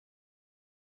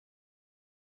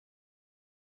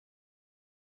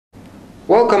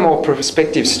Welcome all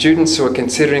prospective students who are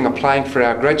considering applying for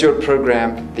our graduate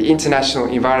program, the International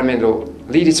Environmental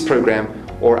Leaders Program,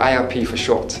 or IELP for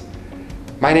short.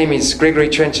 My name is Gregory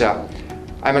Trencher.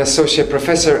 I'm an associate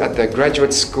professor at the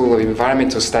Graduate School of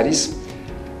Environmental Studies,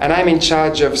 and I'm in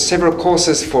charge of several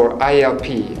courses for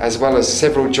IELP, as well as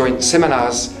several joint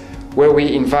seminars where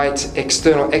we invite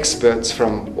external experts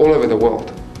from all over the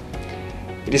world.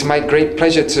 It is my great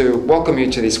pleasure to welcome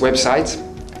you to this website,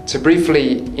 to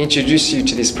briefly introduce you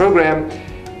to this program,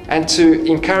 and to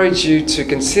encourage you to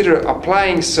consider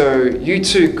applying so you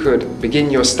too could begin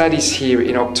your studies here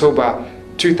in October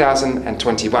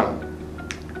 2021.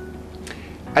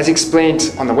 As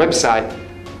explained on the website,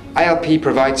 IELP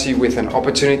provides you with an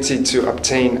opportunity to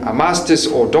obtain a master's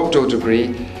or doctoral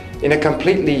degree in a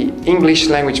completely English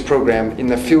language program in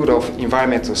the field of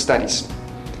environmental studies.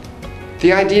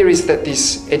 The idea is that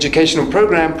this educational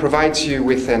program provides you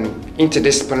with an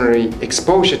interdisciplinary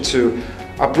exposure to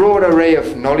a broad array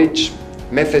of knowledge,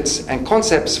 methods and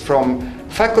concepts from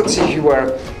faculty who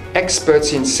are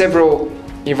experts in several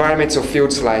environmental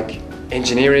fields like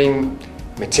engineering,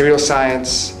 material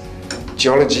science,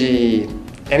 geology,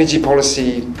 energy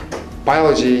policy,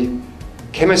 biology,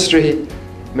 chemistry,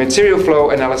 material flow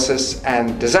analysis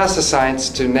and disaster science,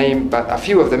 to name but a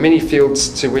few of the many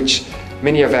fields to which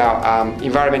many of our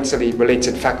environmentally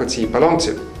related faculty belong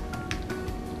to.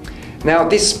 Now,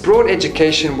 this broad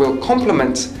education will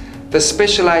complement the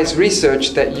specialized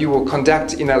research that you will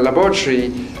conduct in a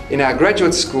laboratory in our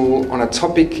graduate school on a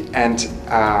topic and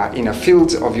in a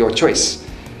field of your choice.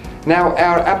 Now,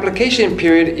 our application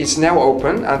period is now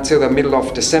open until the middle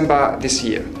of December this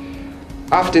year.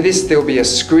 After this, there will be a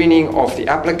screening of the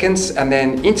applicants, and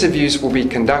then interviews will be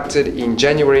conducted in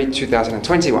January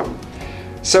 2021.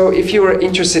 So if you are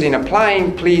interested in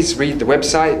applying, please read the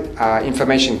website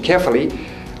information carefully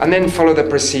and then follow the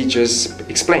procedures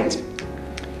explained.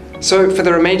 So for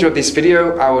the remainder of this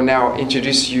video, I will now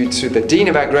introduce you to the Dean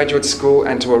of our graduate school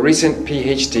and to a recent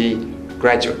PhD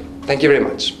graduate. Thank you very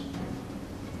much.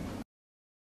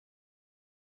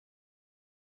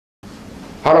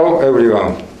 Hello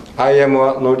everyone. I am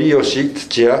Noriyoshi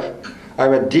Tsuchiya.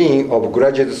 I'm a Dean of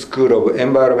Graduate School of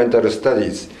Environmental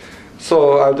Studies.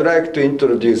 So I would like to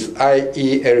introduce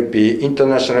IELP,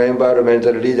 International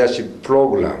Environmental Leadership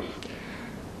Program.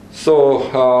 So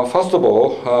first of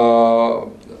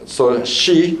all, so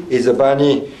she is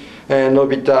Bani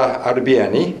Nobita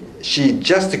Albiani. She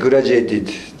just graduated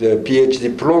the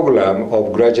PhD program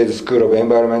of Graduate School of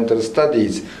Environmental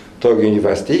Studies, Tohoku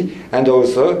University, and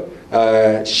also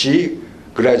she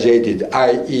graduated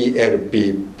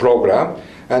IELP program.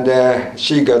 And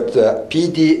she got the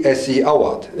PDSE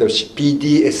award.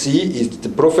 PDSE is the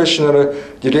Professional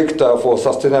Director for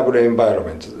Sustainable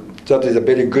Environment. That is a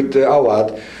very good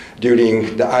award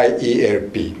during the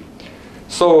IELP.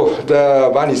 So,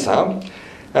 Bani-san,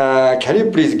 can you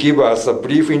please give us a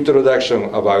brief introduction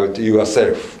about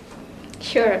yourself?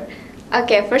 Sure.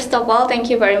 Okay, first of all, thank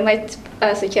you very much,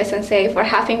 Tsuchiya-sensei, for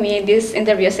having me in this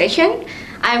interview session.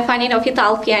 I'm Bani Nobita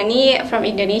Albiani from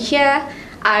Indonesia.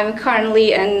 I'm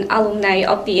currently an alumni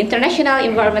of the International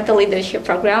Environmental Leadership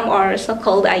Program, or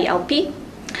so-called IELP.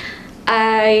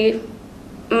 I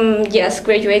just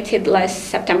graduated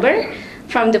last September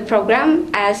from the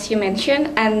program, as you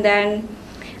mentioned, and then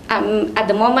at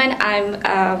the moment I'm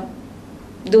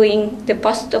doing the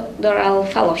postdoctoral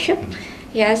fellowship,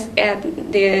 yes, at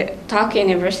the Tohoku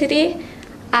University.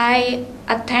 I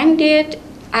attended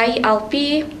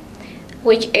IELP,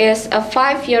 which is a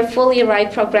 5-year fully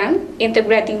right program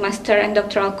integrating master and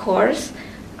doctoral course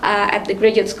at the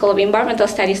Graduate School of Environmental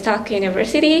Studies, Tohoku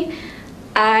University.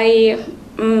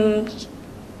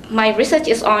 My research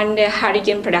is on the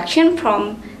hydrogen production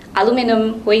from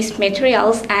aluminum waste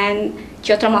materials and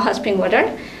geothermal hot spring water.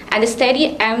 And the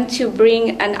study aimed to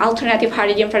bring an alternative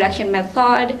hydrogen production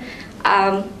method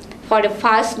for the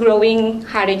fast-growing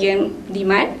hydrogen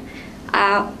demand.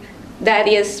 That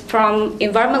is from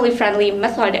environmentally friendly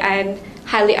method and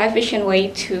highly efficient way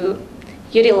to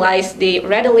utilize the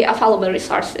readily available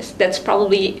resources. That's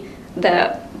probably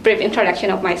the brief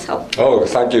introduction of myself. Oh,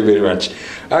 thank you very much.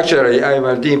 Actually, I'm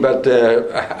a dean, but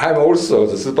I'm also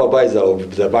the supervisor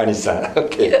of the Bani-san.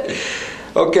 Okay.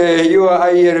 Okay, you are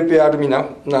IELP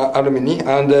alumni,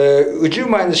 and would you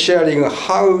mind sharing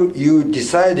how you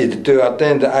decided to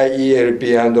attend IELP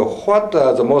and what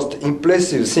are the most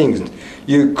impressive things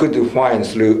you could find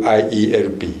through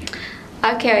IELP?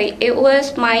 Okay, it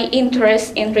was my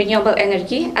interest in renewable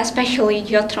energy, especially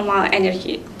geothermal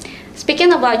energy.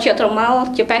 Speaking about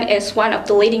geothermal, Japan is one of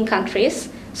the leading countries,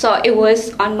 so it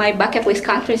was on my bucket list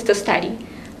countries to study.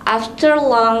 After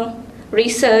long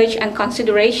research and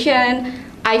consideration,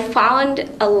 I found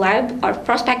a lab or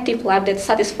prospective lab that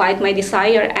satisfied my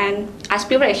desire and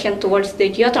aspiration towards the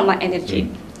geothermal energy.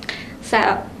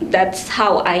 So that's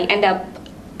how I end up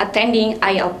attending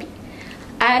IELP.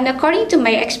 And according to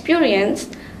my experience,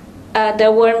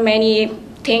 there were many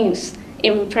things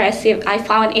I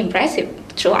found impressive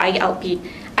through IELP,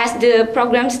 as the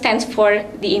program stands for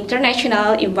the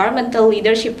International Environmental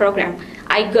Leadership Program.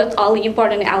 I got all the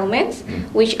important elements,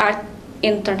 which are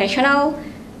international,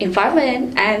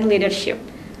 environment, and leadership.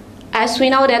 As we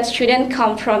know that students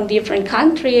come from different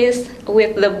countries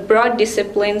with the broad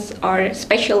disciplines or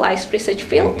specialized research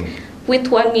field with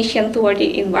one mission toward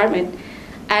the environment.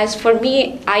 As for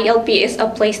me, IELP is a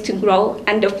place to grow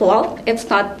and develop. It's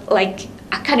not like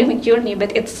academic journey,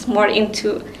 but it's more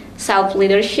into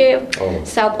self-leadership,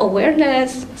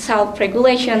 self-awareness,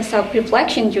 self-regulation,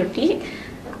 self-reflection journey.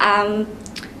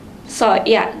 So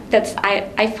yeah,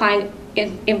 I find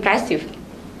it impressive.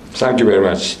 Thank you very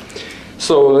much.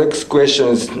 So next question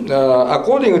is,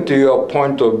 according to your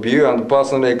point of view and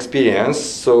personal experience,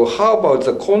 so how about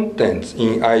the contents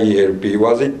in IELP?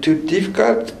 Was it too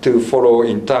difficult to follow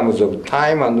in terms of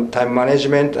time and time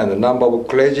management and the number of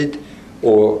credit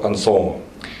and so on?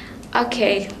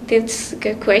 Okay, that's a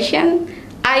good question.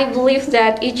 I believe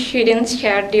that each student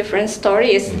share different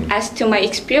stories. As to my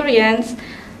experience,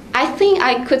 I think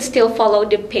I could still follow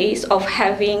the pace of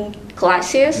having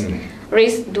classes,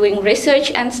 doing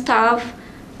research and stuff,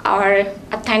 or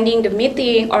attending the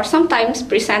meeting, or sometimes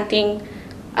presenting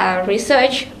a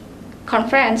research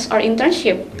conference or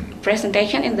internship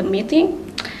presentation in the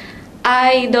meeting.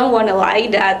 I don't want to lie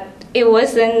that it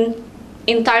wasn't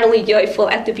entirely joyful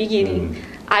at the beginning.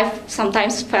 I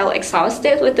sometimes felt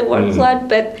exhausted with the workload,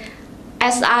 but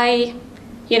as I,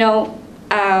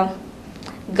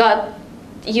 got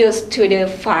used to the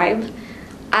vibe,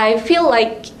 I feel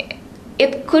like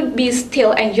it could be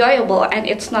still enjoyable and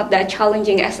it's not that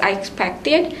challenging as I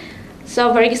expected.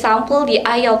 So for example, the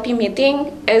IELP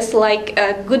meeting is like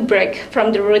a good break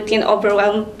from the routine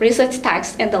overwhelmed research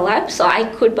tasks in the lab, so I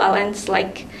could balance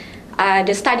like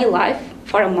the study life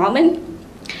for a moment.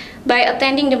 By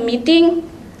attending the meeting,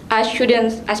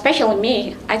 students, especially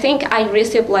me, I think I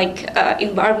received like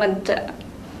environment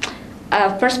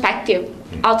perspective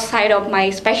outside of my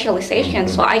specialization,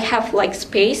 so I have like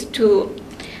space to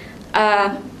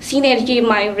synergy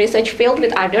my research field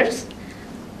with others,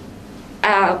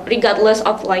 regardless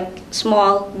of like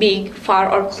small, big, far,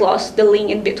 or close, the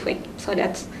link in between. So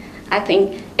I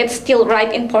think it's still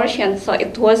right in portion, so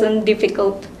it wasn't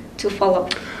difficult to follow.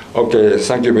 Okay,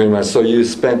 thank you very much. So you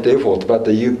spent effort, but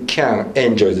you can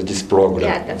enjoy this program.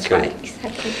 Yeah, that's right,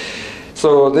 exactly.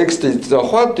 So next is,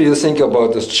 what do you think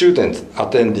about the students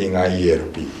attending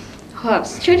IELP? Oh,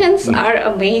 students are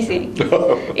amazing.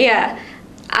 Yeah.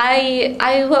 I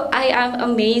am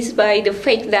amazed by the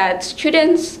fact that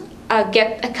students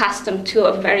get accustomed to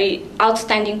a very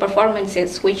outstanding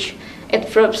performances, which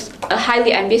it proves a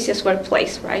highly ambitious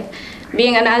workplace, right?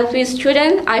 Being an IELP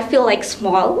student, I feel like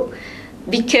small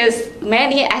because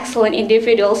many excellent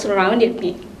individuals surrounded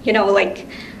me.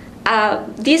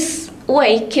 This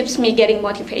way keeps me getting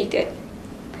motivated.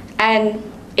 And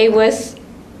it was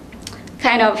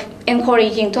kind of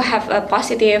encouraging to have a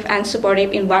positive and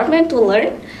supportive environment to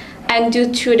learn. And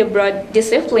due to the broad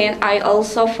discipline, I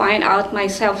also find out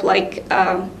myself like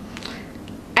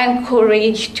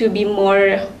encouraged to be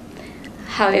more,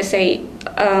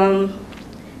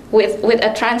 with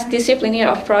a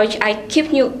transdisciplinary approach, I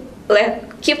keep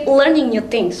learning new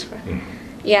things.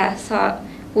 Yeah, so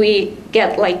we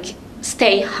get like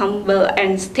stay humble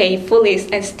and stay foolish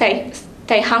and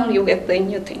stay hungry with the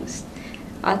new things.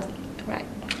 Right.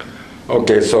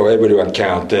 Okay, so everyone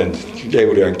can attend,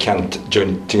 everyone can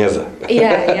join together.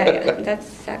 Yeah, that's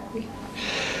exactly.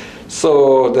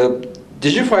 So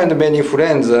did you find many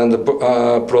friends and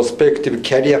prospective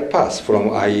career paths from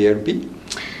IELP?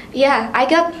 Yeah, I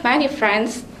got many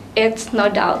friends, it's no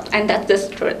doubt, and that's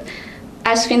the truth.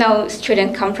 As we know,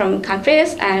 students come from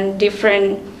countries and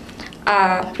different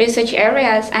research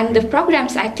areas, and the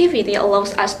program's activity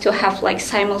allows us to have like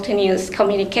simultaneous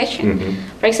communication.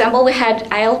 For example, we had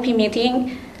IELP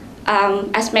meeting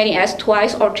as many as 2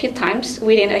 or 3 times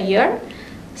within a year.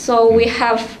 So we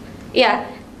have,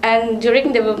 and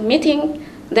during the meeting,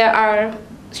 there are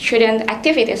student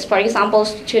activities, for example,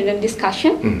 student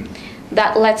discussion,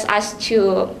 that lets us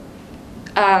to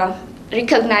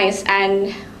recognize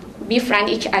and befriend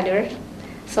each other.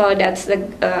 So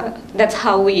that's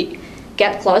how we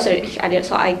get closer to each other.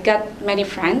 So I got many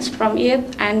friends from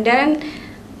it. And then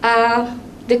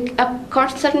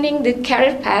concerning the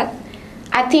career path,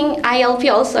 I think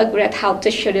IELP also a great help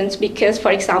to students because,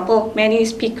 for example, many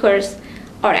speakers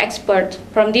or experts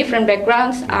from different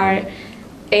backgrounds are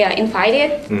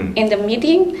invited in the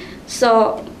meeting.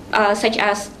 So, such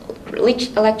as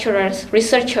lecturers,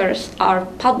 researchers, or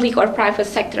public or private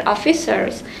sector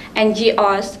officers,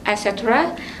 NGOs,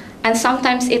 etc. And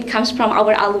sometimes it comes from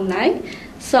our alumni.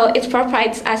 So it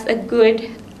provides us a good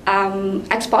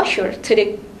exposure to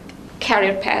the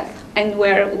career path and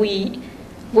where we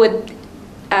would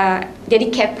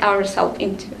dedicate ourselves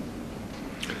into.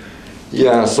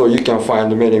 Yeah, so you can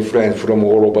find many friends from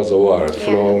all over the world,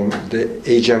 from the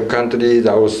Asian countries,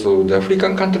 also the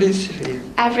African countries?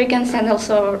 Africans and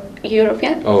also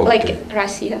European, like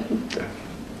Russia.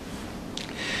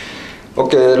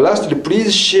 Okay, lastly,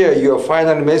 please share your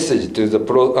final message to the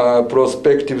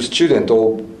prospective student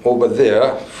over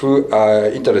there who are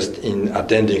interested in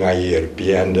attending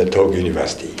IELP and Tohoku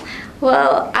University.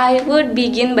 Well, I would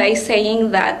begin by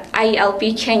saying that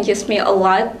IELP changes me a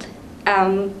lot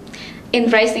in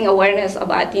raising awareness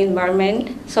about the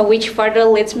environment, so which further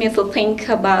leads me to think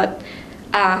about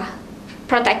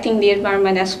protecting the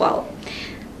environment as well.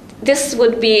 This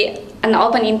would be an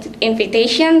open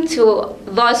invitation to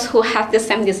those who have the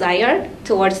same desire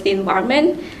towards the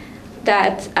environment,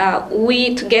 that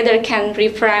we together can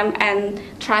reframe and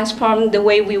transform the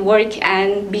way we work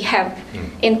and behave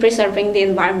in preserving the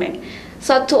environment.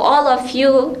 So to all of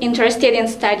you interested in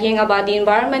studying about the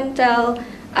environmental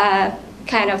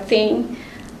kind of thing,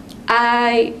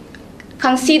 I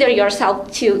consider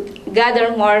yourself to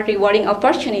gather more rewarding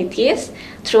opportunities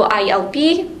through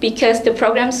IELP because the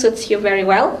program suits you very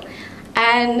well.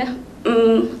 And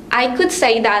I could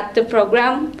say that the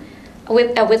program,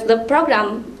 with the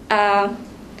program,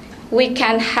 we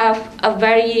can have a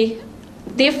very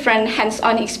different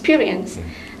hands-on experience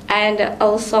and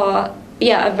also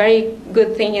a very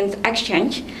good thing in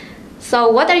exchange. So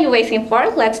what are you waiting for?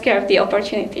 Let's grab the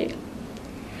opportunity.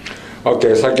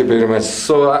 Okay, thank you very much.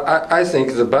 So I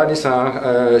think the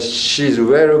Bani-san, she's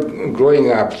well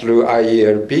growing up through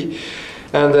IELP.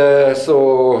 And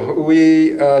so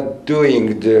we are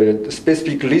doing the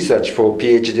specific research for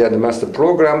PhD and master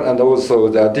program, and also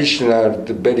the additional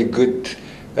very good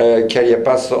career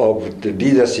path of the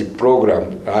leadership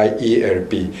program,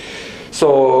 IELP.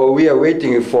 So we are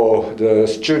waiting for the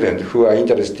students who are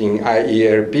interested in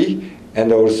IELP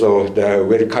and also the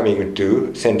welcoming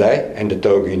to Sendai and the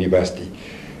Tohoku University.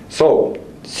 So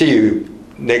see you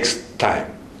next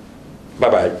time.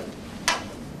 Bye-bye.